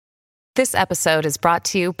This episode is brought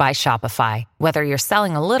to you by Shopify. Whether you're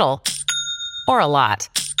selling a little or a lot,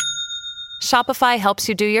 Shopify helps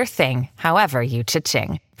you do your thing, however you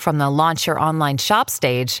cha-ching. From the launch your online shop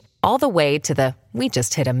stage, all the way to the we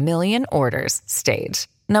just hit 1 million orders stage.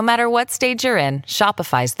 No matter what stage you're in,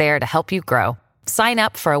 Shopify's there to help you grow. Sign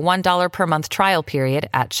up for a $1 per month trial period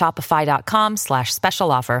at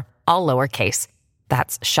shopify.com/special offer, all lowercase.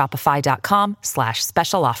 That's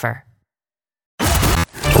shopify.com/special offer.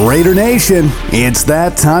 Raider Nation, it's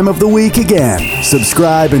that time of the week again.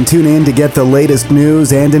 Subscribe and tune in to get the latest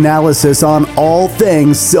news and analysis on all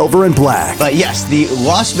things silver and black. But yes, the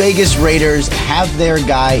Las Vegas Raiders have their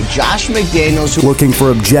guy, Josh McDaniels. Looking for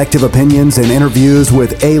objective opinions and interviews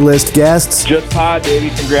with A-list guests. Just Pod, baby.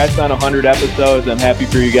 Congrats on 100 episodes. I'm happy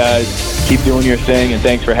for you guys. Keep doing your thing, and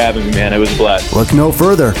thanks for having me, man. It was a blast. Look no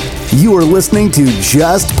further. You are listening to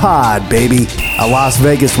Just Pod, baby, a Las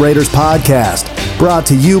Vegas Raiders podcast. Brought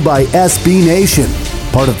to you by SB Nation,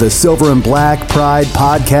 part of the Silver and Black Pride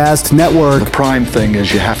Podcast Network. The prime thing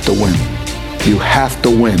is you have to win. You have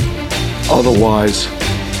to win. Otherwise,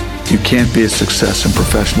 you can't be a success in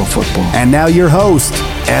professional football. And now your host,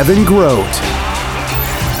 Evan Grote.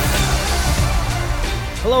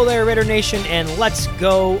 Hello there, Raider Nation, and let's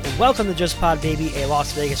go. Welcome to Just Pod, baby, a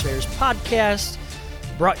Las Vegas Raiders podcast.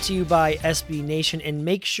 Brought to you by SB Nation, and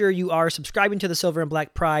make sure you are subscribing to the Silver and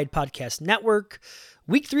Black Pride Podcast Network.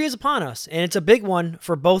 Week 3 is upon us, and it's a big one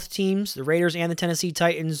for both teams, the Raiders and the Tennessee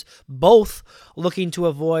Titans, both looking to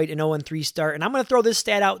avoid an 0-3 start. And I'm going to throw this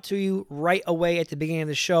stat out to you right away at the beginning of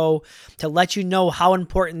the show to let you know how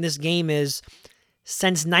important this game is.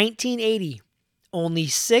 Since 1980, only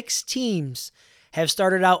 6 teams have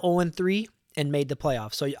started out 0-3 and made the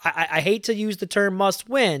playoffs. So I hate to use the term must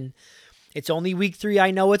win. It's only week 3.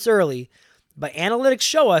 I know it's early, but analytics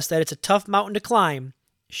show us that it's a tough mountain to climb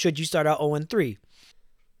should you start out 0-3.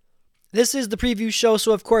 This is the preview show,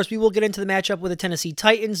 so of course we will get into the matchup with the Tennessee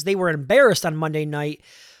Titans. They were embarrassed on Monday night.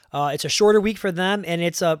 It's a shorter week for them, and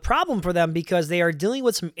it's a problem for them because they are dealing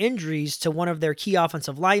with some injuries to one of their key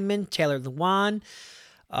offensive linemen, Taylor Lewan.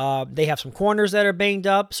 They have some corners that are banged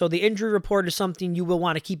up, so the injury report is something you will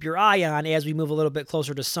want to keep your eye on as we move a little bit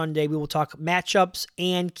closer to Sunday. We will talk matchups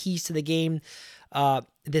and keys to the game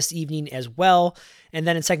this evening as well. And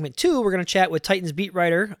then in segment 2, we're going to chat with Titans beat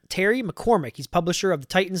writer Terry McCormick. He's publisher of the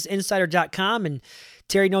TitansInsider.com, and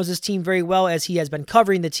Terry knows his team very well as he has been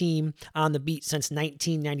covering the team on the beat since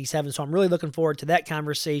 1997. So I'm really looking forward to that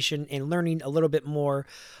conversation and learning a little bit more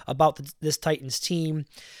about this Titans team.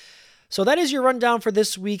 So that is your rundown for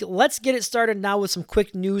this week. Let's get it started now with some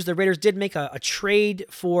quick news. The Raiders did make a trade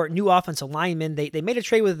for new offensive linemen. They made a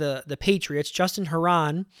trade with the Patriots. Justin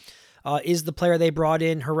Herron is the player they brought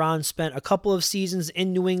in. Herron spent a couple of seasons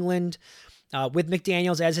in New England with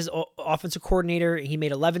McDaniels as his offensive coordinator. He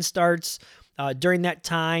made 11 starts during that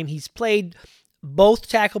time. He's played both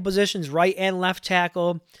tackle positions, right and left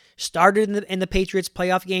tackle. Started in the Patriots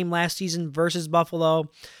playoff game last season versus Buffalo.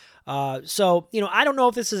 So, I don't know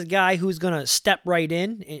if this is a guy who's going to step right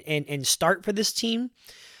in and start for this team,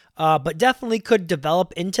 but definitely could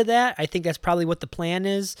develop into that. I think that's probably what the plan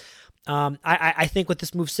is. I think what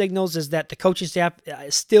this move signals is that the coaching staff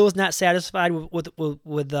still is not satisfied with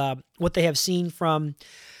what they have seen from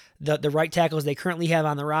the right tackles they currently have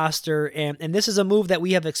on the roster. And this is a move that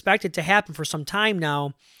we have expected to happen for some time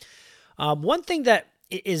now. One thing that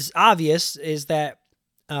is obvious is that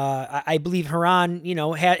I believe Herron,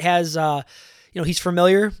 has he's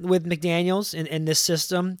familiar with McDaniels in this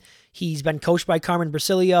system. He's been coached by Carmen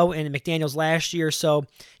Bracilio and McDaniels last year, so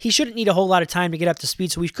he shouldn't need a whole lot of time to get up to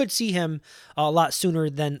speed. So we could see him a lot sooner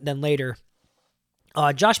than later.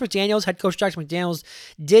 Josh McDaniels, head coach Josh McDaniels,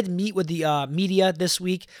 did meet with the media this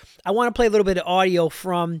week. I want to play a little bit of audio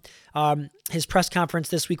from his press conference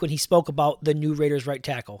this week when he spoke about the new Raiders right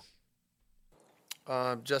tackle.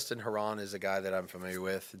 Justin Herron is a guy that I'm familiar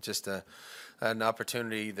with. Just an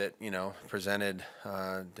opportunity that, presented.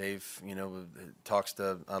 Dave, talks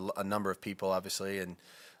to a number of people, obviously, and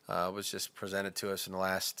was just presented to us in the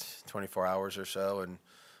last 24 hours or so. And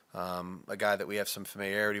a guy that we have some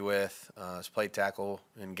familiarity with, has played tackle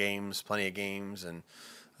in games, plenty of games, and,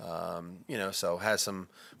 so has some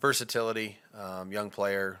versatility, young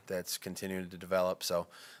player that's continuing to develop. So,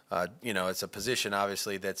 it's a position,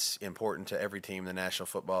 obviously, that's important to every team in the National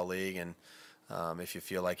Football League. And if you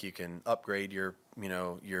feel like you can upgrade your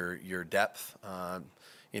depth,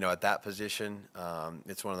 at that position,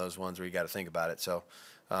 it's one of those ones where you got to think about it. So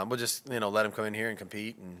we'll just, let him come in here and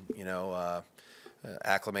compete and,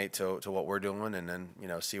 acclimate to what we're doing and then,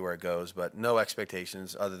 see where it goes. But no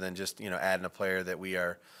expectations other than just, adding a player that we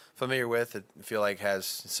are familiar with that feel like has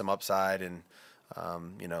some upside and,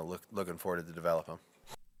 looking forward to develop him.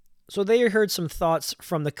 So they heard some thoughts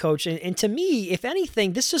from the coach. And to me, if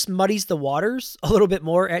anything, this just muddies the waters a little bit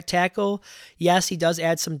more at tackle. Yes, he does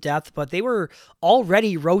add some depth, but they were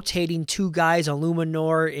already rotating 2 guys,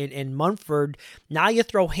 Illuminor and Munford. Now you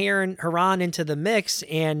throw Herron into the mix.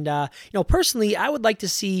 And, personally, I would like to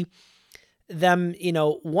see them,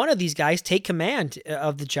 one of these guys take command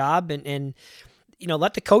of the job and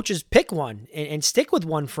let the coaches pick one and stick with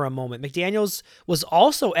one for a moment. McDaniels was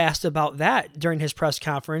also asked about that during his press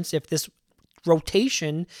conference, if this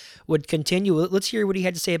rotation would continue. Let's hear what he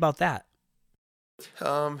had to say about that.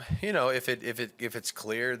 If it's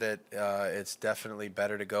clear that it's definitely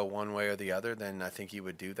better to go one way or the other, then I think he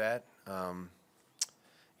would do that.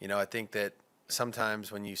 I think that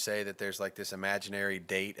sometimes when you say that there's like this imaginary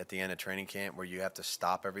date at the end of training camp where you have to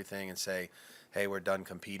stop everything and say, hey, we're done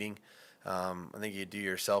competing, I think you do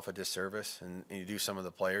yourself a disservice and you do some of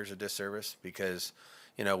the players a disservice because,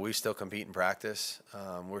 we still compete in practice.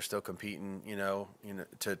 We're still competing,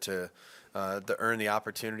 to earn the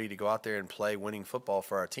opportunity to go out there and play winning football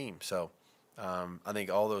for our team. So I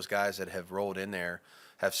think all those guys that have rolled in there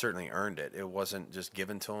have certainly earned it. It wasn't just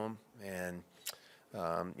given to them. And,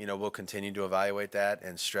 we'll continue to evaluate that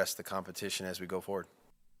and stress the competition as we go forward.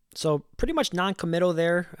 So pretty much non-committal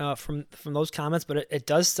there from those comments, but it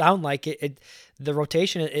does sound like the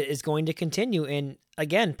rotation is going to continue. And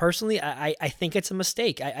again, personally, I think it's a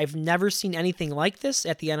mistake. I've never seen anything like this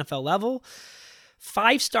at the NFL level.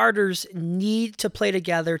 5 starters need to play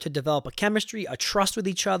together to develop a chemistry, a trust with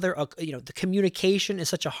each other. The communication is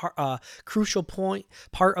such a crucial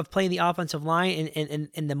part of playing the offensive line,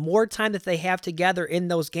 and the more time that they have together in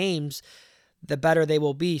those games, the better they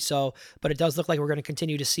will be. So, but it does look like we're going to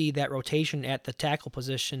continue to see that rotation at the tackle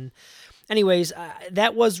position. Anyways,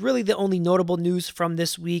 that was really the only notable news from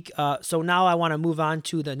this week. So now I want to move on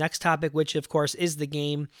to the next topic, which of course is the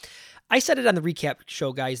game. I said it on the recap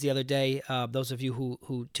show, guys, the other day, those of you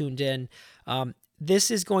who tuned in.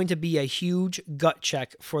 This is going to be a huge gut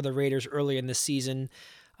check for the Raiders early in the season.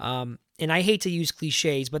 And I hate to use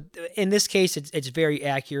cliches, but in this case, it's very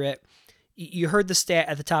accurate. You heard the stat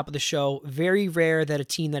at the top of the show. Very rare that a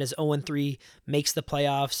team that is 0-3 makes the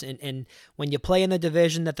playoffs. And when you play in the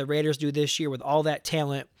division that the Raiders do this year with all that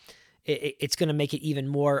talent, it's going to make it even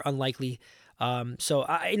more unlikely. So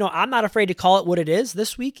I'm not afraid to call it what it is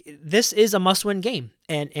this week. This is a must-win game.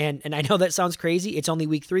 And I know that sounds crazy. It's only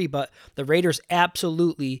week 3, but the Raiders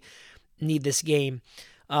absolutely need this game.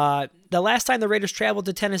 The last time the Raiders traveled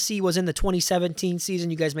to Tennessee was in the 2017 season.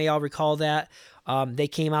 You guys may all recall that. They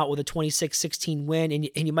came out with a 26-16 win,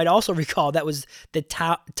 and you might also recall that was the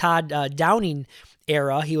Todd Downing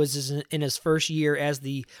era. He was in his first year as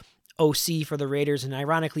the OC for the Raiders, and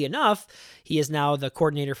ironically enough, he is now the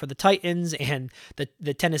coordinator for the Titans, and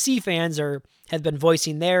the Tennessee fans have been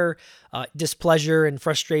voicing their displeasure and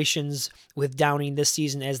frustrations with Downing this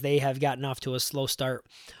season as they have gotten off to a slow start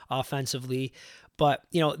offensively. But,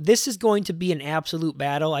 this is going to be an absolute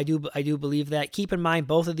battle. I do believe that. Keep in mind,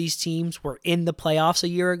 both of these teams were in the playoffs a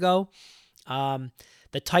year ago.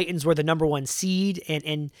 The Titans were the number 1 seed,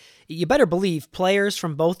 and you better believe players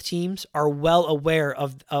from both teams are well aware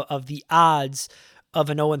of the odds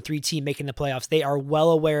of an 0-3 team making the playoffs. They are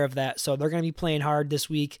well aware of that, so they're going to be playing hard this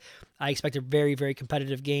week. I expect a very, very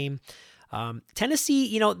competitive game.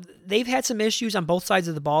 Tennessee, they've had some issues on both sides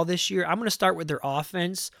of the ball this year. I'm going to start with their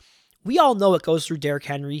offense. We all know it goes through Derrick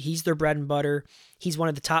Henry. He's their bread and butter. He's one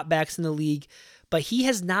of the top backs in the league, but he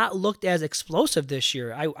has not looked as explosive this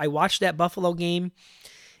year. I watched that Buffalo game,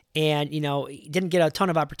 and, he didn't get a ton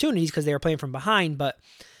of opportunities because they were playing from behind, but,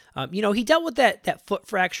 he dealt with that foot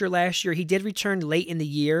fracture last year. He did return late in the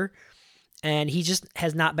year, and he just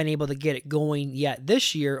has not been able to get it going yet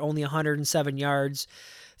this year. Only 107 yards,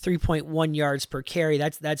 3.1 yards per carry.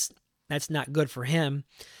 That's not good for him.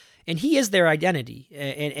 And he is their identity.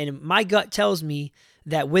 And my gut tells me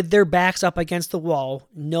that with their backs up against the wall,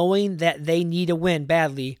 knowing that they need a win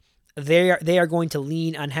badly, they are going to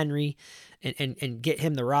lean on Henry and get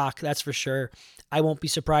him the rock. That's for sure. I won't be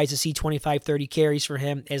surprised to see 25, 30 carries for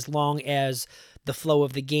him as long as the flow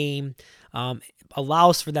of the game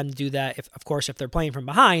allows for them to do that. Of course, if they're playing from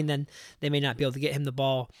behind, then they may not be able to get him the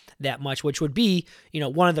ball that much, which would be,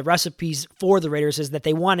 one of the recipes for the Raiders is that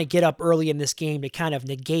they want to get up early in this game to kind of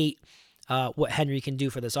negate what Henry can do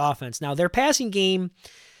for this offense. Now, their passing game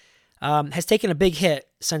has taken a big hit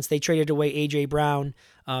since they traded away A.J. Brown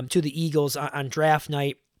to the Eagles on draft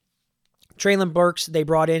night. Treylon Burks, they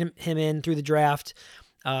brought him in through the draft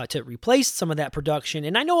to replace some of that production.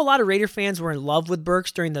 And I know a lot of Raider fans were in love with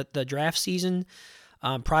Burks during the draft season.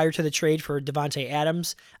 prior to the trade for Devontae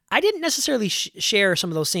Adams. I didn't necessarily share some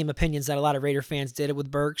of those same opinions that a lot of Raider fans did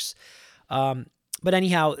with Burks. But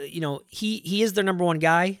anyhow, he is their number one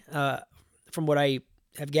guy from what I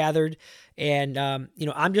have gathered. And,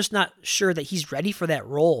 I'm just not sure that he's ready for that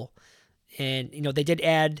role. And, they did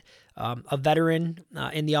add a veteran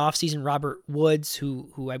in the offseason, Robert Woods,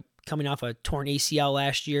 who I'm coming off a torn ACL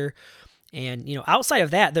last year. And, outside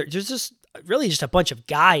of that, there's just really just a bunch of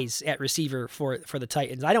guys at receiver for the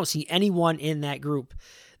Titans. I don't see anyone in that group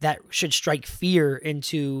that should strike fear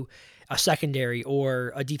into a secondary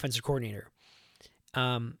or a defensive coordinator.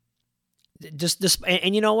 And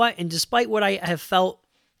you know what? And despite what I have felt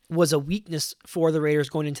was a weakness for the Raiders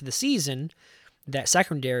going into the season, that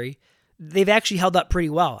secondary, they've actually held up pretty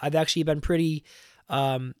well. I've actually been pretty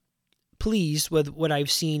pleased with what I've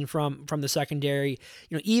seen from the secondary.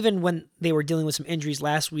 Even when they were dealing with some injuries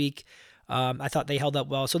last week, I thought they held up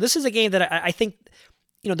well. So this is a game that I think,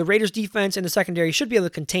 the Raiders defense and the secondary should be able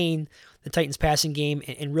to contain the Titans passing game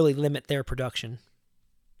and really limit their production.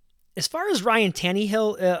 As far as Ryan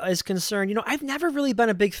Tannehill is concerned, I've never really been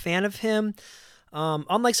a big fan of him.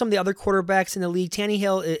 Unlike some of the other quarterbacks in the league,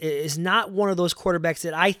 Tannehill is not one of those quarterbacks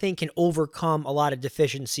that I think can overcome a lot of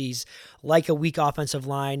deficiencies, like a weak offensive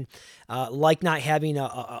line, like not having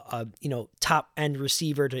a top end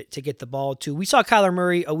receiver to get the ball to. We saw Kyler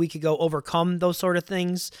Murray a week ago overcome those sort of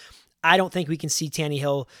things. I don't think we can see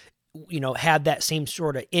Tannehill have that same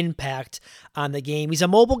sort of impact on the game. He's a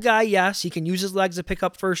mobile guy, yes. He can use his legs to pick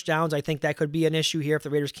up first downs. I think that could be an issue here if the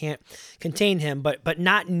Raiders can't contain him, but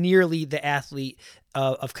not nearly the athlete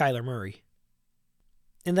of Kyler Murray.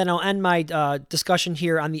 And then I'll end my discussion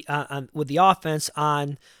here on the with the offense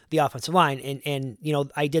on the offensive line. And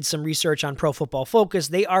I did some research on Pro Football Focus.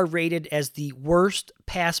 They are rated as the worst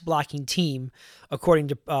pass blocking team according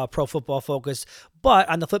to Pro Football Focus. But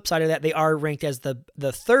on the flip side of that, they are ranked as the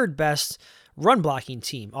third best run blocking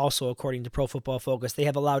team, also according to Pro Football Focus. They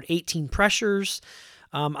have allowed 18 pressures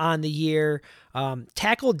on the year.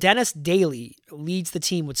 Tackle Dennis Daly leads the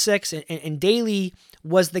team with 6, and Daly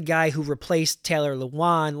was the guy who replaced Taylor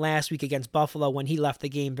Lewan last week against Buffalo when he left the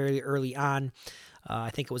game very early on.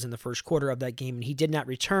 I think it was in the first quarter of that game, and he did not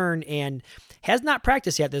return and has not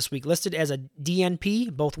practiced yet this week, listed as a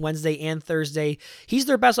DNP both Wednesday and Thursday. He's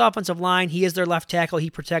their best offensive line. He is their left tackle.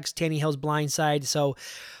 He protects Tannehill's blind side. So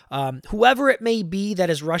whoever it may be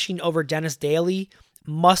that is rushing over Dennis Daly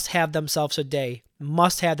must have themselves a day,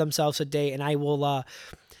 and I will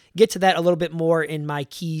get to that a little bit more in my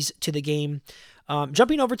keys to the game.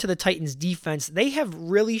 Jumping over to the Titans defense, they have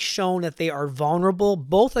really shown that they are vulnerable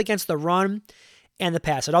both against the run and the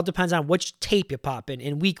pass. It all depends on which tape you pop in.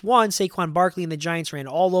 In week 1, Saquon Barkley and the Giants ran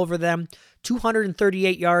all over them,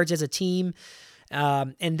 238 yards as a team.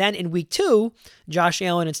 And then in week 2, Josh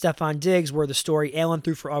Allen and Stephon Diggs were the story. Allen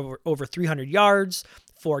threw for over 300 yards,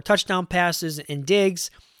 4 touchdown passes, and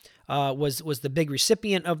Diggs was the big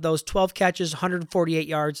recipient of those 12 catches, 148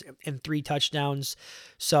 yards, and 3 touchdowns.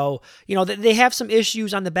 So, they have some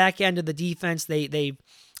issues on the back end of the defense.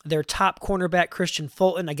 Their top cornerback, Christian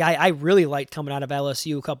Fulton, a guy I really liked coming out of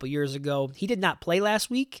LSU a couple years ago, he did not play last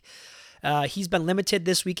week. He's been limited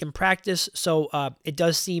this week in practice, so it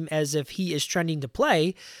does seem as if he is trending to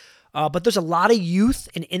play. But there's a lot of youth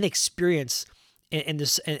and inexperience in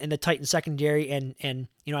the Titans secondary, and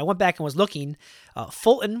I went back and was looking.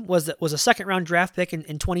 Fulton was a second-round draft pick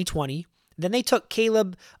in 2020. Then they took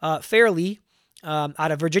Caleb Fairley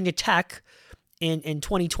out of Virginia Tech in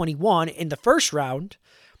 2021 in the first round.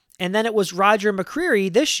 And then it was Roger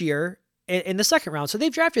McCreary this year in the second round. So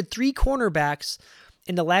they've drafted 3 cornerbacks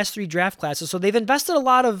in the last 3 draft classes. So they've invested a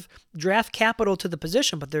lot of draft capital to the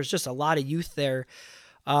position, but there's just a lot of youth there.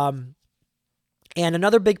 And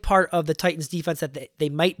another big part of the Titans defense that they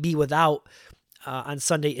might be without on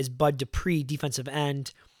Sunday is Bud Dupree, defensive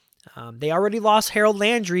end. They already lost Harold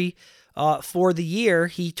Landry for the year.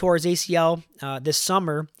 He tore his ACL this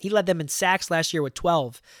summer. He led them in sacks last year with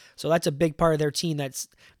 12. So that's a big part of their team that's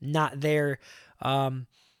not there.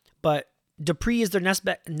 But Dupree is their next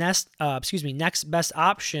best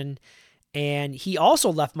option. And he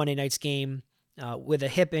also left Monday night's game with a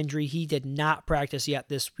hip injury. He did not practice yet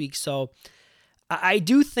this week. So I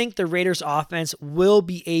do think the Raiders offense will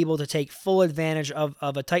be able to take full advantage of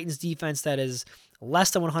a Titans defense that is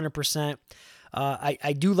less than 100%.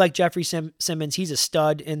 I do like Jeffrey Simmons. He's a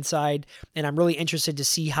stud inside, and I'm really interested to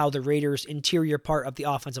see how the Raiders' interior part of the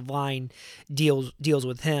offensive line deals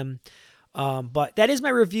with him. But that is my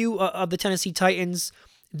review of the Tennessee Titans.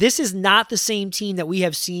 This is not the same team that we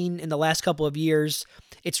have seen in the last couple of years.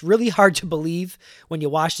 It's really hard to believe when you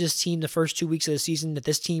watch this team the first 2 weeks of the season that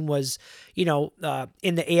this team was, in the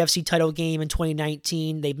AFC title game in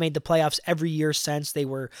 2019. They've made the playoffs every year since. They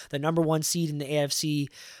were the number 1 seed in the AFC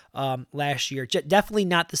last year. Definitely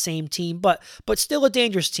not the same team, but still a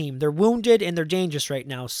dangerous team. They're wounded and they're dangerous right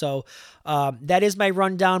now. So that is my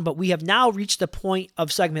rundown, but we have now reached the point of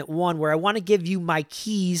segment 1 where I want to give you my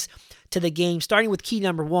keys to the game, starting with key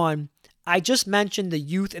number 1. I just mentioned the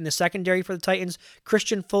youth in the secondary for the Titans.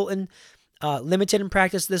 Christian Fulton, limited in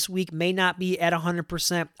practice this week, may not be at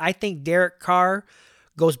 100%. I think Derek Carr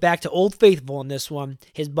goes back to Old Faithful in this one.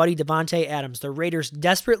 His buddy Devontae Adams. The Raiders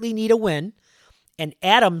desperately need a win, and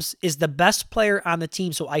Adams is the best player on the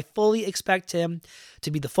team, so I fully expect him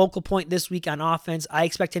to be the focal point this week on offense. I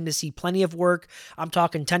expect him to see plenty of work. I'm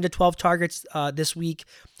talking 10 to 12 targets this week.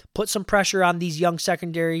 Put some pressure on these young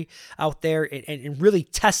secondary out there and really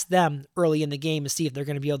test them early in the game and see if they're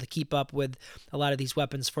going to be able to keep up with a lot of these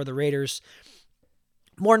weapons for the Raiders.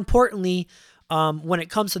 More importantly, when it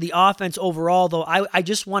comes to the offense overall, though, I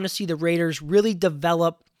just want to see the Raiders really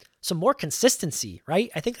develop some more consistency,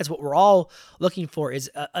 right? I think that's what we're all looking for,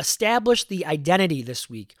 is establish the identity this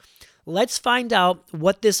week. Let's find out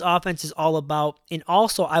what this offense is all about, and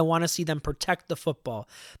also I want to see them protect the football.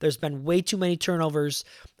 There's been way too many turnovers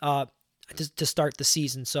to start the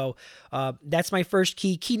season, so that's my first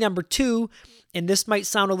key. Key number 2, and this might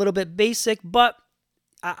sound a little bit basic, but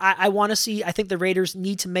I want to see, I think the Raiders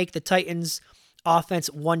need to make the Titans' offense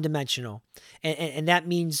one-dimensional, and that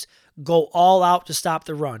means go all out to stop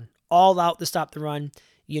the run. All out to stop the run.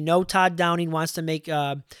 Todd Downing wants to make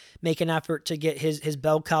an effort to get his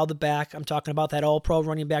bell cow the back. I'm talking about that all-pro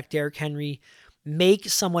running back Derrick Henry. Make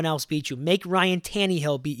someone else beat you. Make Ryan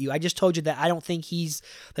Tannehill beat you. I just told you that I don't think he's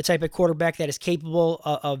the type of quarterback that is capable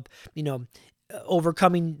of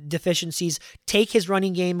overcoming deficiencies. Take his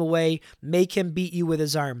running game away. Make him beat you with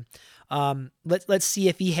his arm. Let's see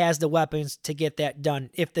if he has the weapons to get that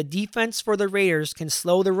done. If the defense for the Raiders can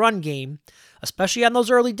slow the run game, especially on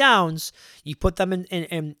those early downs, you put them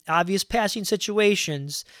in obvious passing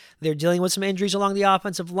situations, they're dealing with some injuries along the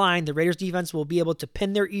offensive line, the Raiders defense will be able to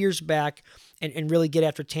pin their ears back and really get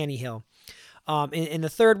after Tannehill. And the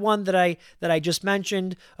third one that I just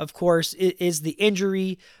mentioned, of course, is the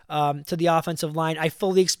injury to the offensive line. I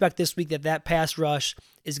fully expect this week that pass rush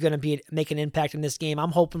is going to make an impact in this game.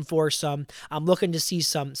 I'm hoping for I'm looking to see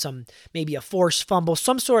some maybe a forced fumble,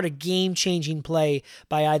 some sort of game-changing play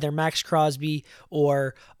by either Max Crosby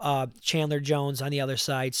or Chandler Jones on the other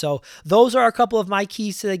side. So those are a couple of my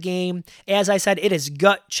keys to the game. As I said, it is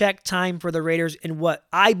gut check time for the Raiders in what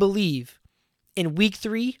I believe in week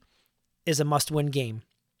 3 is a must-win game.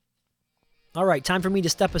 All right, time for me to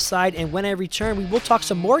step aside, and when I return, we will talk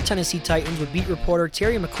some more Tennessee Titans with beat reporter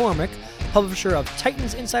Terry McCormick, publisher of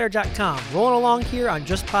TitansInsider.com. Rolling along here on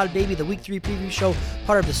Just Pod Baby, the Week 3 preview show,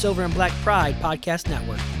 part of the Silver and Black Pride Podcast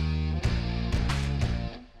Network.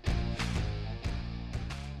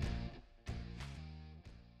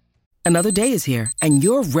 Another day is here, and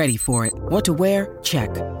you're ready for it. What to wear? Check.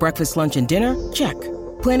 Breakfast, lunch, and dinner? Check.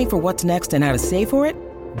 Planning for what's next and how to save for it?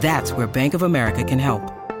 That's where Bank of America can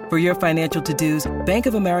help. For your financial to-dos, Bank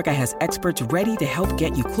of America has experts ready to help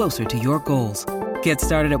get you closer to your goals. Get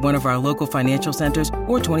started at one of our local financial centers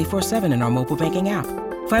or 24/7 in our mobile banking app.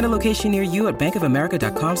 Find a location near you at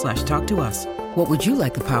bankofamerica.com/talktous. What would you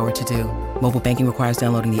like the power to do? Mobile banking requires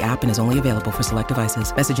downloading the app and is only available for select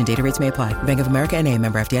devices. Message and data rates may apply. Bank of America N.A.,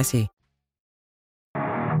 member FDIC.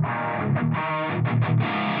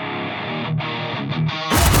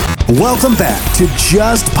 Welcome back to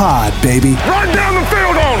Just Pod, baby. Run down the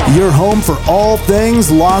field on them! Your home for all things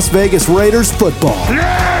Las Vegas Raiders football.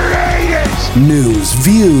 Yeah, Raiders! News,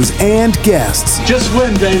 views, and guests. Just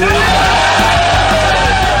win, baby.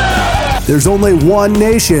 There's only one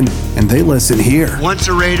nation, and they listen here. Once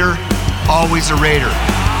a Raider, always a Raider.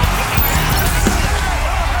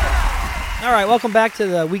 All right, welcome back to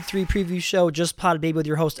the Week 3 preview show, Just Pod Baby, with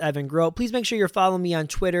your host, Evan Grote. Please make sure you're following me on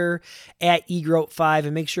Twitter at eGrote5,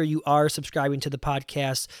 and make sure you are subscribing to the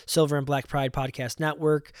podcast, Silver and Black Pride Podcast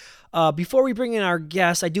Network. Before we bring in our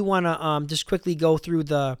guests, I do want to just quickly go through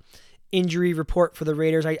the injury report for the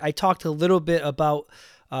Raiders. I talked a little bit about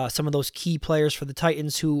some of those key players for the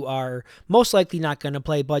Titans who are most likely not going to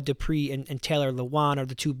play. Bud Dupree and Taylor Lewan are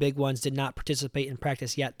the two big ones, did not participate in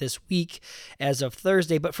practice yet this week as of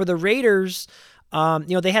Thursday. But for the Raiders,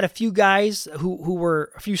 they had a few guys who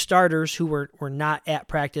were a few starters who were not at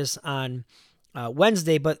practice on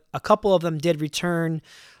Wednesday, but a couple of them did return.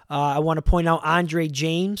 I want to point out Andre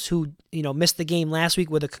James, who missed the game last week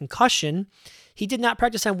with a concussion. He did not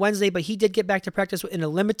practice on Wednesday, but he did get back to practice in a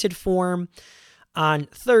limited form on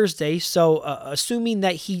Thursday. So assuming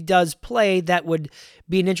that he does play, that would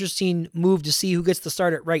be an interesting move to see who gets the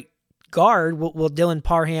start at right guard. Will Dylan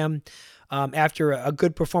Parham, after a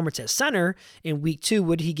good performance at center in week 2,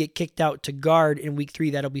 would he get kicked out to guard in week 3?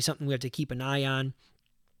 That'll be something we have to keep an eye on.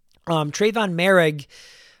 Trayvon Merrick,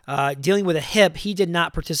 dealing with a hip, he did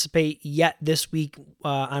not participate yet this week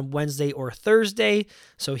on Wednesday or Thursday,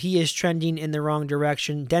 so he is trending in the wrong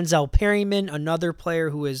direction. Denzel Perryman, another player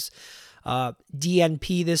who is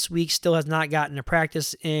DNP this week, still has not gotten a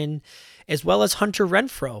practice in, as well as Hunter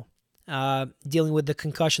Renfrow, dealing with the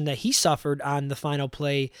concussion that he suffered on the final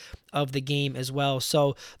play of the game as well.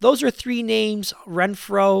 So those are 3 names,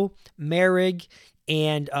 Renfrow, Merrick,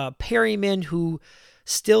 and Perryman, who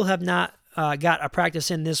still have not got a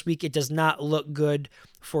practice in this week. It does not look good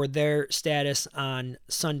for their status on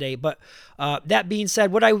Sunday. But that being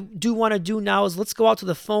said, what I do want to do now is let's go out to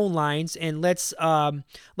the phone lines and let's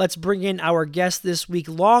bring in our guest this week,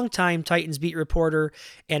 longtime Titans beat reporter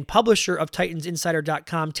and publisher of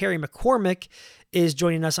TitansInsider.com, Terry McCormick, is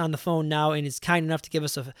joining us on the phone now and is kind enough to give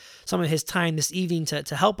us some of his time this evening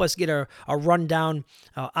to help us get a rundown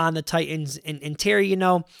on the Titans. And Terry,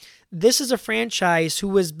 this is a franchise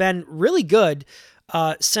who has been really good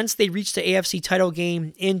since they reached the AFC title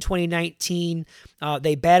game in 2019.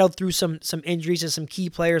 They battled through some injuries to some key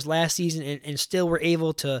players last season and still were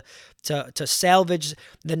able to salvage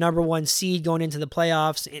the number 1 seed going into the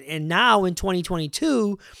playoffs. And now in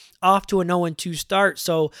 2022, off to an 0-2 start.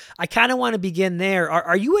 So I kind of want to begin there.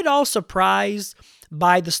 Are you at all surprised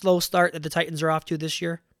by the slow start that the Titans are off to this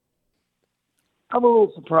year? I'm a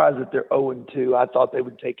little surprised that they're 0-2. I thought they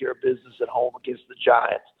would take care of business at home against the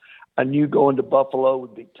Giants. I knew going to Buffalo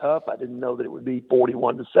would be tough. I didn't know that it would be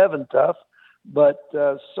 41-7 tough, but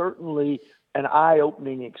certainly an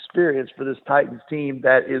eye-opening experience for this Titans team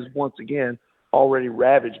that is once again already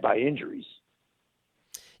ravaged by injuries.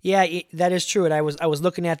 Yeah, that is true. And I was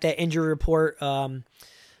looking at that injury report a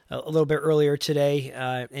little bit earlier today,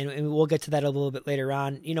 and we'll get to that a little bit later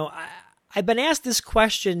on. I've been asked this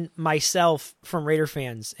question myself from Raider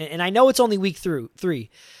fans, and I know it's only week 3,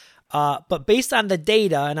 but based on the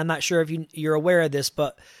data, and I'm not sure if you're aware of this,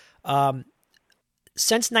 but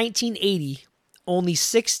since 1980, only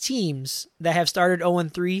 6 teams that have started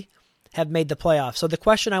 0-3 have made the playoffs. So the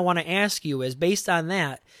question I want to ask you is, based on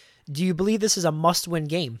that, do you believe this is a must-win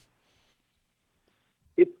game?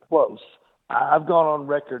 It's close. I've gone on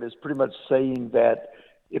record as pretty much saying that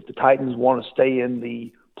if the Titans want to stay in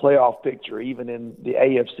the playoff picture, even in the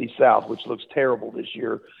AFC South, which looks terrible this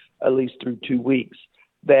year, at least through 2 weeks,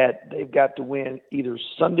 that they've got to win either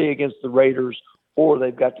Sunday against the Raiders or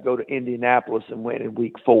they've got to go to Indianapolis and win in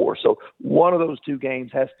week 4. So one of those 2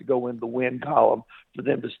 games has to go in the win column for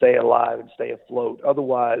them to stay alive and stay afloat.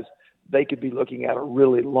 Otherwise, they could be looking at a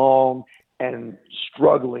really long and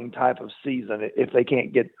struggling type of season if they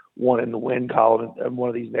can't get one in the win column in one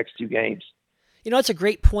of these next 2 games. It's a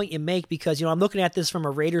great point you make because, I'm looking at this from a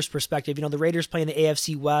Raiders perspective. The Raiders play in the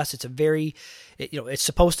AFC West. It's it's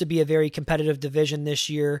supposed to be a very competitive division this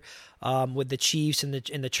year with the Chiefs and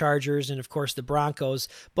the Chargers and, of course, the Broncos.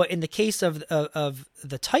 But in the case of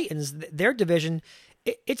the Titans, their division,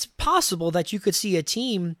 it's possible that you could see a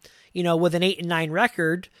team, with an 8-9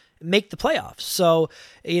 record make the playoffs. So,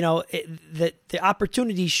 the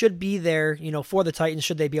opportunity should be there, for the Titans,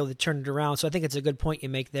 should they be able to turn it around. So I think it's a good point you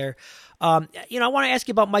make there. I want to ask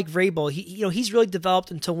you about Mike Vrabel. He's really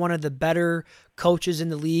developed into one of the better coaches in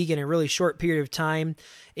the league in a really short period of time.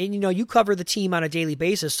 And, you cover the team on a daily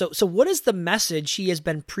basis. So what is the message he has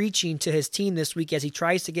been preaching to his team this week as he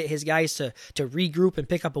tries to get his guys to regroup and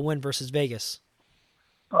pick up a win versus Vegas?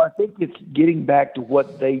 I think it's getting back to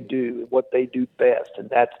what they do best, and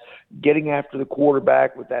that's getting after the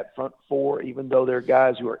quarterback with that front 4, even though there are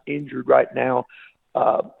guys who are injured right now.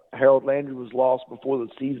 Harold Landry was lost before the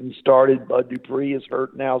season started. Bud Dupree is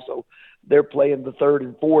hurt now, so they're playing the 3rd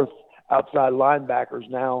and 4th outside linebackers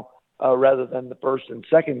now rather than the 1st and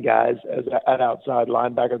 2nd guys as an outside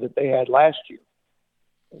linebacker that they had last year.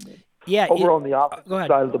 Yeah. On the offensive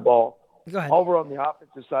side of the ball. Go ahead. Over on the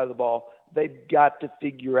offensive side of the ball, they've got to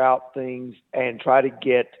figure out things and try to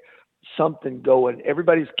get something going.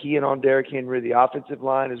 Everybody's keying on Derrick Henry. The offensive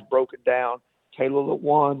line is broken down. Taylor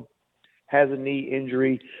Lewan has a knee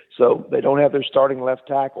injury, so they don't have their starting left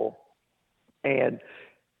tackle. And,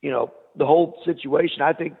 the whole situation,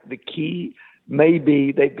 I think the key may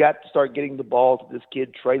be they've got to start getting the ball to this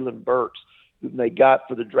kid, Treylon Burks, who they got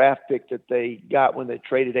for the draft pick that they got when they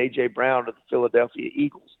traded A.J. Brown to the Philadelphia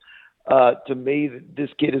Eagles. To me, this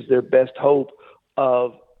kid is their best hope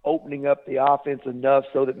of opening up the offense enough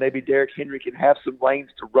so that maybe Derrick Henry can have some lanes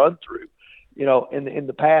to run through. You know, in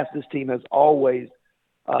the past, this team has always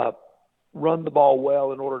run the ball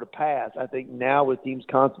well in order to pass. I think now with teams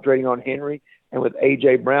concentrating on Henry and with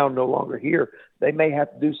A.J. Brown no longer here, they may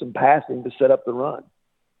have to do some passing to set up the run.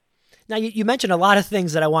 Now, you mentioned a lot of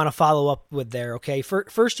things that I want to follow up with there, okay?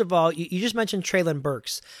 First of all, you just mentioned Treylon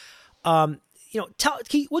Burks. What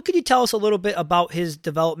could you tell us a little bit about his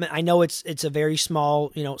development? I know it's a very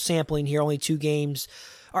small, sampling here, only 2 games.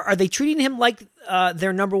 Are they treating him like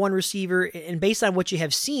their number one receiver? And based on what you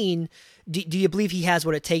have seen, do you believe he has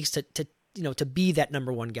what it takes to be that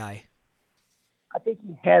number one guy? I think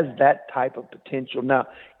he has that type of potential. Now,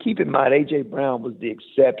 keep in mind, A.J. Brown was the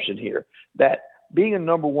exception here. That being a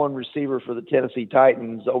number one receiver for the Tennessee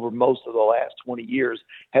Titans over most of the last 20 years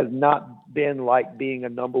has not been like being a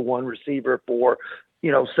number one receiver for,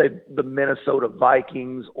 say the Minnesota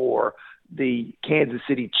Vikings or the Kansas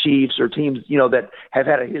City Chiefs or teams, that have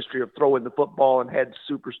had a history of throwing the football and had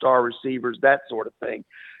superstar receivers, that sort of thing.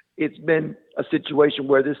 It's been a situation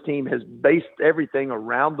where this team has based everything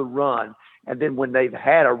around the run. And then when they've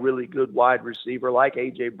had a really good wide receiver like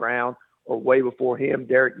A.J. Brown or way before him,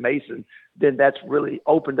 Derek Mason, then that's really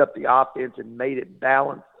opened up the offense and made it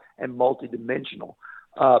balanced and multidimensional.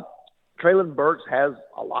 Treylon Burks has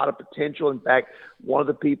a lot of potential. In fact, one of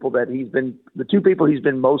the the 2 people he's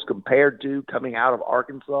been most compared to coming out of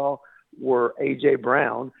Arkansas were A.J.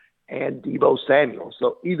 Brown and Deebo Samuel.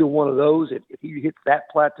 So either one of those, if he hits that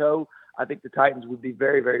plateau, I think the Titans would be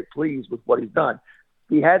very, very pleased with what he's done.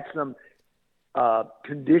 He had some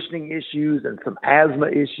conditioning issues and some asthma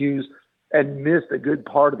issues and missed a good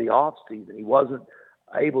part of the offseason. He wasn't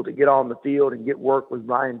able to get on the field and get work with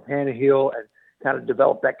Ryan Tannehill and kind of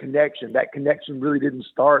develop that connection. That connection really didn't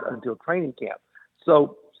start until training camp.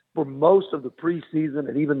 So for most of the preseason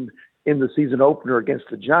and even in the season opener against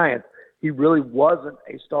the Giants, he really wasn't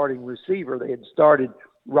a starting receiver. They had started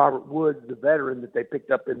Robert Woods, the veteran that they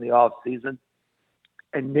picked up in the offseason,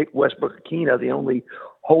 and Nick Westbrook-Akina, the only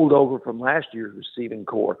holdover from last year's receiving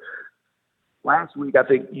core. Last week, I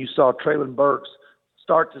think you saw Treylon Burks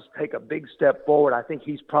start to take a big step forward. I think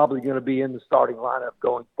he's probably going to be in the starting lineup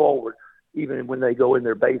going forward, even when they go in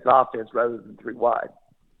their base offense rather than 3 wide.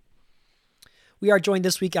 We are joined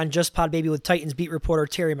this week on Just Pod Baby with Titans beat reporter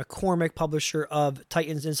Terry McCormick, publisher of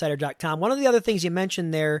TitansInsider.com. One of the other things you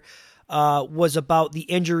mentioned there was about the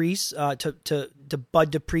injuries to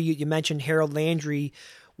Bud Dupree. You mentioned Harold Landry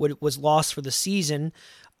was lost for the season.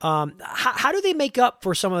 How do they make up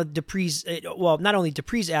for some of Dupree's, not only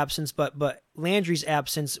Dupree's absence, but Landry's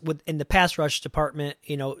absence in the pass rush department,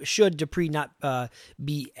 should Dupree not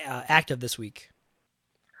be active this week?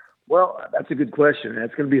 Well, that's a good question, and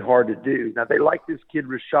it's going to be hard to do. Now, they like this kid,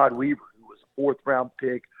 Rashad Weaver, who was a 4th-round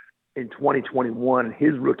pick in 2021, and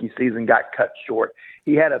his rookie season got cut short.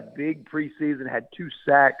 He had a big preseason, had 2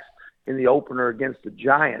 sacks in the opener against the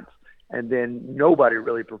Giants, and then nobody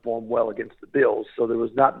really performed well against the Bills, so there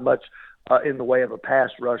was not much in the way of a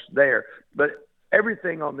pass rush there. But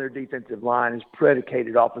everything on their defensive line is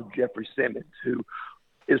predicated off of Jeffrey Simmons, who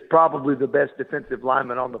is probably the best defensive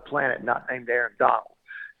lineman on the planet, not named Aaron Donald.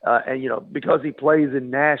 And because he plays in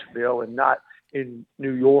Nashville and not in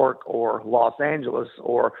New York or Los Angeles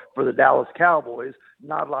or for the Dallas Cowboys,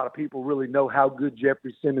 not a lot of people really know how good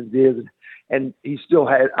Jeffrey Simmons is. And he still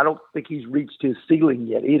I don't think he's reached his ceiling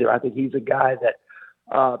yet either. I think he's a guy that,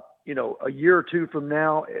 a year or 2 from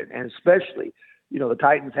now, and especially, the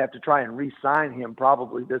Titans have to try and re-sign him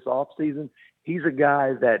probably this offseason. He's a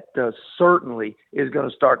guy that certainly is going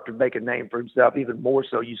to start to make a name for himself even more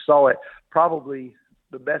so. You saw it probably.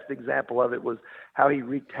 The best example of it was how he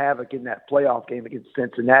wreaked havoc in that playoff game against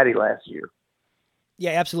Cincinnati last year.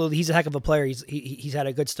 Yeah, absolutely. He's a heck of a player. He's had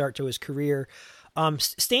a good start to his career.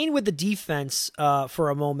 Staying with the defense for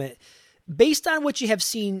a moment, based on what you have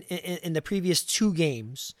seen in the previous 2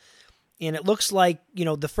 games, and it looks like,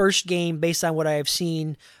 the first game, based on what I have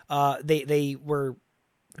seen, they were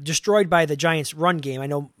destroyed by the Giants' run game. I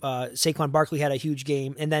know Saquon Barkley had a huge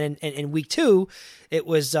game. And then in week 2, it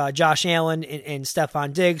was Josh Allen and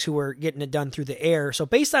Stephon Diggs who were getting it done through the air. So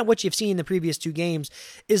based on what you've seen in the previous 2 games,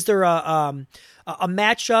 is there a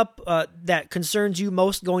matchup that concerns you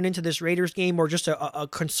most going into this Raiders game, or just a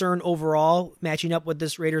concern overall matching up with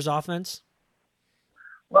this Raiders offense?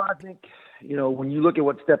 Well, I think, when you look at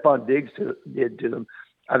what Stephon Diggs did to them,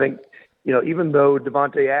 I think, even though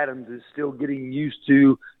Devontae Adams is still getting used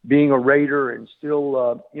to being a Raider and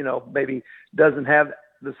still, maybe doesn't have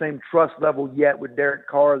the same trust level yet with Derek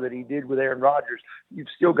Carr that he did with Aaron Rodgers, you've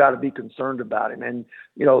still got to be concerned about him. And,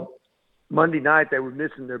 Monday night they were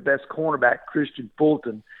missing their best cornerback, Christian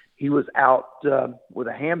Fulton. he was out with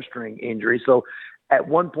a hamstring injury. So at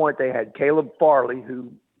one point they had Caleb Farley,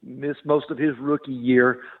 who missed most of his rookie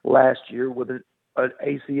year last year with an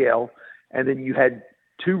ACL. And then you had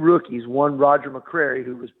two rookies, one Roger McCrary,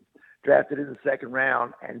 who was drafted in the second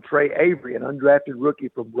round, and Trey Avery, an undrafted rookie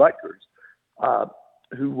from Rutgers,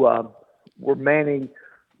 who were manning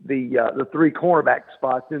the three cornerback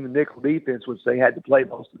spots in the nickel defense, which they had to play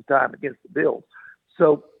most of the time against the Bills.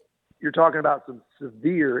 So you're talking about some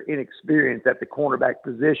severe inexperience at the cornerback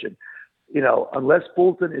position. You know, unless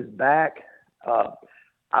Fulton is back,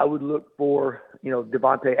 I would look for,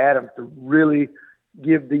 Devontae Adams to really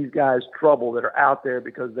give these guys trouble that are out there,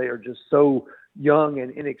 because they are just so young and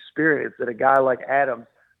inexperienced that a guy like Adams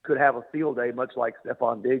could have a field day, much like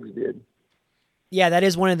Stephon Diggs did. Yeah, that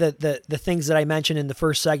is one of the things that I mentioned in the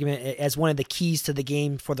first segment as one of the keys to the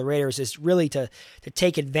game for the Raiders, is really to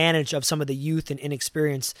take advantage of some of the youth and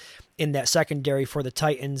inexperience in that secondary for the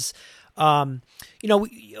Titans. I want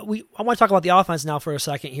to talk about the offense now for a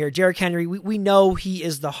second here. Derrick Henry, we know he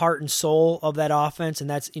is the heart and soul of that offense, and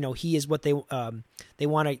that's, he is what they want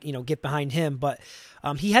to, get behind him. But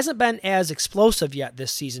he hasn't been as explosive yet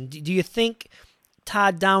this season. Do you think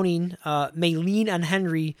Todd Downing may lean on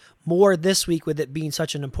Henry more this week, with it being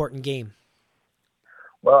such an important game?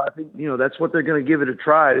 Well, I think, that's what they're going to give it a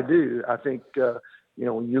try to do. I think,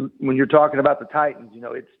 when you're talking about the Titans,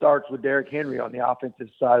 it starts with Derrick Henry on the offensive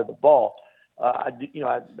side of the ball.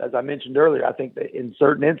 As I mentioned earlier, I think that in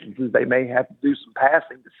certain instances they may have to do some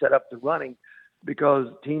passing to set up the running, because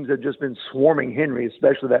teams have just been swarming Henry,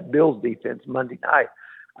 especially that Bills defense Monday night.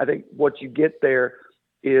 I think what you get there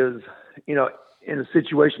is, in a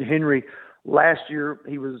situation, Henry last year,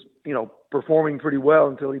 he was, performing pretty well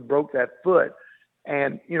until he broke that foot.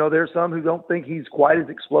 And, there's some who don't think he's quite as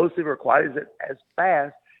explosive or quite as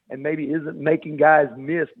fast, and maybe isn't making guys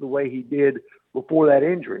miss the way he did before that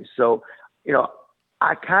injury. So,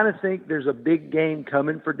 I kind of think there's a big game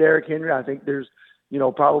coming for Derrick Henry. I think there's,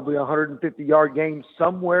 probably a 150-yard game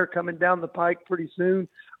somewhere coming down the pike pretty soon.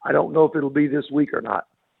 I don't know if it'll be this week or not.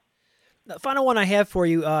 The final one I have for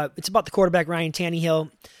you, it's about the quarterback, Ryan Tannehill.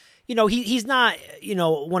 He's not,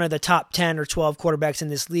 one of the top 10 or 12 quarterbacks in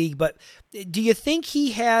this league, but do you think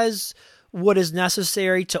he has what is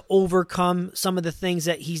necessary to overcome some of the things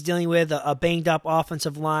that he's dealing with, a banged up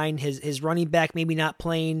offensive line, his running back maybe not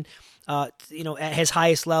playing, at his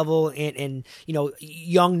highest level, and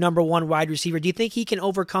young number one wide receiver? Do you think he can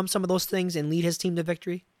overcome some of those things and lead his team to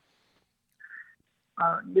victory?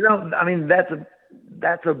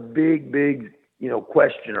 That's a big,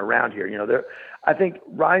 question around here. I think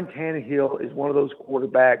Ryan Tannehill is one of those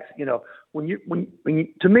quarterbacks. When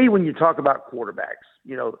you talk about quarterbacks,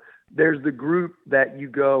 there's the group that you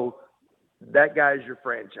go, that guy's your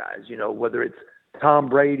franchise. Whether it's Tom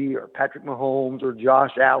Brady or Patrick Mahomes or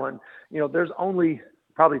Josh Allen, there's only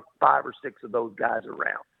probably 5 or 6 of those guys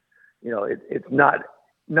around. It's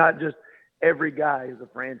not just every guy is a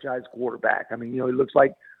franchise quarterback. It looks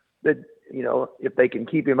like that. If they can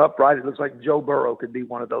keep him upright, it looks like Joe Burrow could be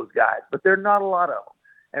one of those guys. But there are not a lot of them.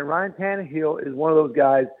 And Ryan Tannehill is one of those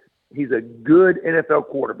guys. He's a good NFL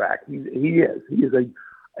quarterback. He is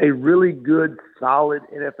a really good, solid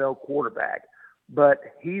NFL quarterback. But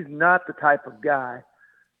he's not the type of guy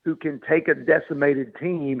who can take a decimated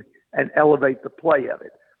team and elevate the play of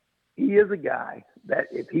it. He is a guy that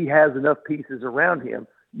if he has enough pieces around him,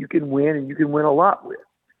 you can win, and you can win a lot with.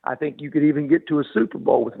 I think you could even get to a Super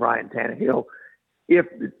Bowl with Ryan Tannehill if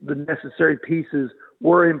the necessary pieces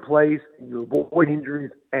were in place and you avoid injuries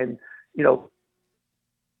and,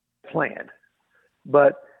 planned.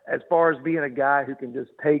 But as far as being a guy who can just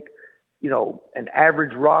take, an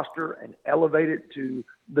average roster and elevate it to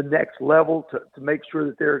the next level to make sure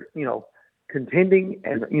that they're, contending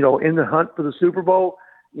and, in the hunt for the Super Bowl,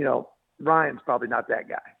 Ryan's probably not that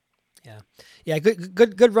guy. Yeah.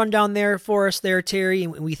 Good rundown there for us there, Terry.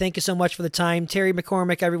 And we thank you so much for the time. Terry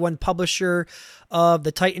McCormick, everyone, publisher of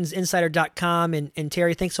the TitansInsider.com. And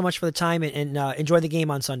Terry, thanks so much for the time, and enjoy the game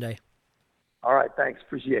on Sunday. All right. Thanks.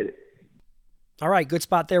 Appreciate it. All right. Good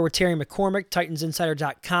spot there with Terry McCormick,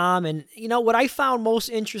 TitansInsider.com. And, what I found most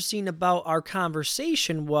interesting about our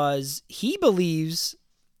conversation was he believes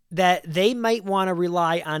that they might want to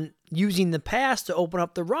rely on using the pass to open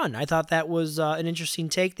up the run. I thought that was an interesting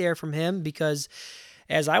take there from him, because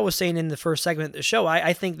as I was saying in the first segment of the show,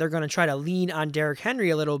 I think they're going to try to lean on Derrick Henry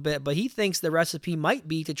a little bit, but he thinks the recipe might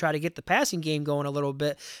be to try to get the passing game going a little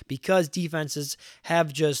bit, because defenses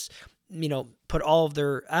have just, put all of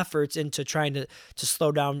their efforts into trying to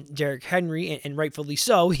slow down Derrick Henry, and rightfully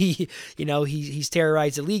so. He's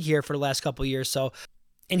terrorized the league here for the last couple of years. So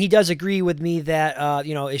And he does agree with me that,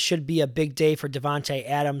 it should be a big day for Davante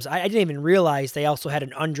Adams. I didn't even realize they also had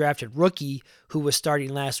an undrafted rookie who was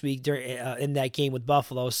starting last week in that game with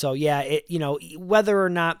Buffalo. So, yeah, whether or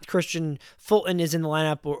not Christian Fulton is in the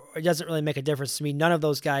lineup, it doesn't really make a difference to me. None of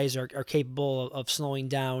those guys are capable of slowing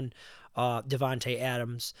down Davante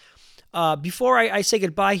Adams. Before I say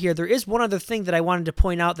goodbye here, there is one other thing that I wanted to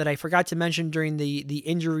point out that I forgot to mention during the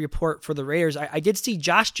injury report for the Raiders. I did see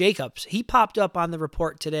Josh Jacobs. He popped up on the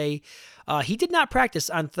report today. He did not practice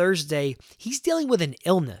on Thursday. He's dealing with an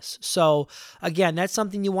illness. So, again, that's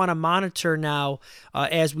something you want to monitor now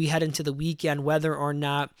as we head into the weekend, whether or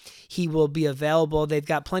not he will be available. They've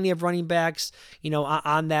got plenty of running backs,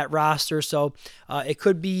 on that roster. So it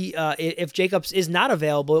could be, if Jacobs is not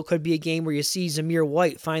available, it could be a game where you see Zamir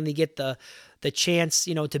White finally get the chance,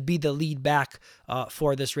 to be the lead back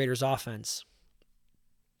for this Raiders offense.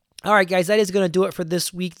 All right, guys, that is going to do it for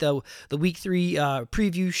this week, the Week 3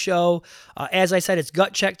 preview show. As I said, it's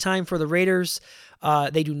gut check time for the Raiders.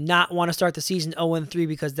 They do not want to start the season 0-3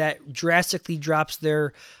 because that drastically drops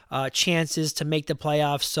their chances to make the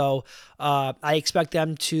playoffs. So I expect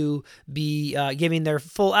them to be giving their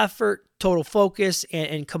full effort, total focus,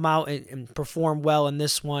 and come out and perform well in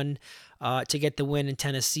this one to get the win in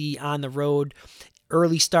Tennessee on the road.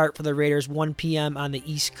 Early start for the Raiders, 1 p.m. on the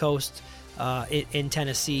East Coast. In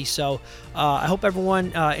Tennessee. So I hope everyone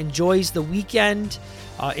enjoys the weekend,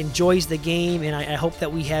 enjoys the game, and I hope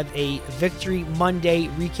that we have a Victory Monday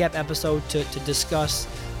recap episode to discuss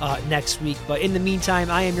next week. But in the meantime,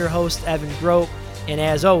 I am your host, Evan Grote, and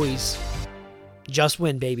as always, just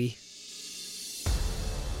win, baby.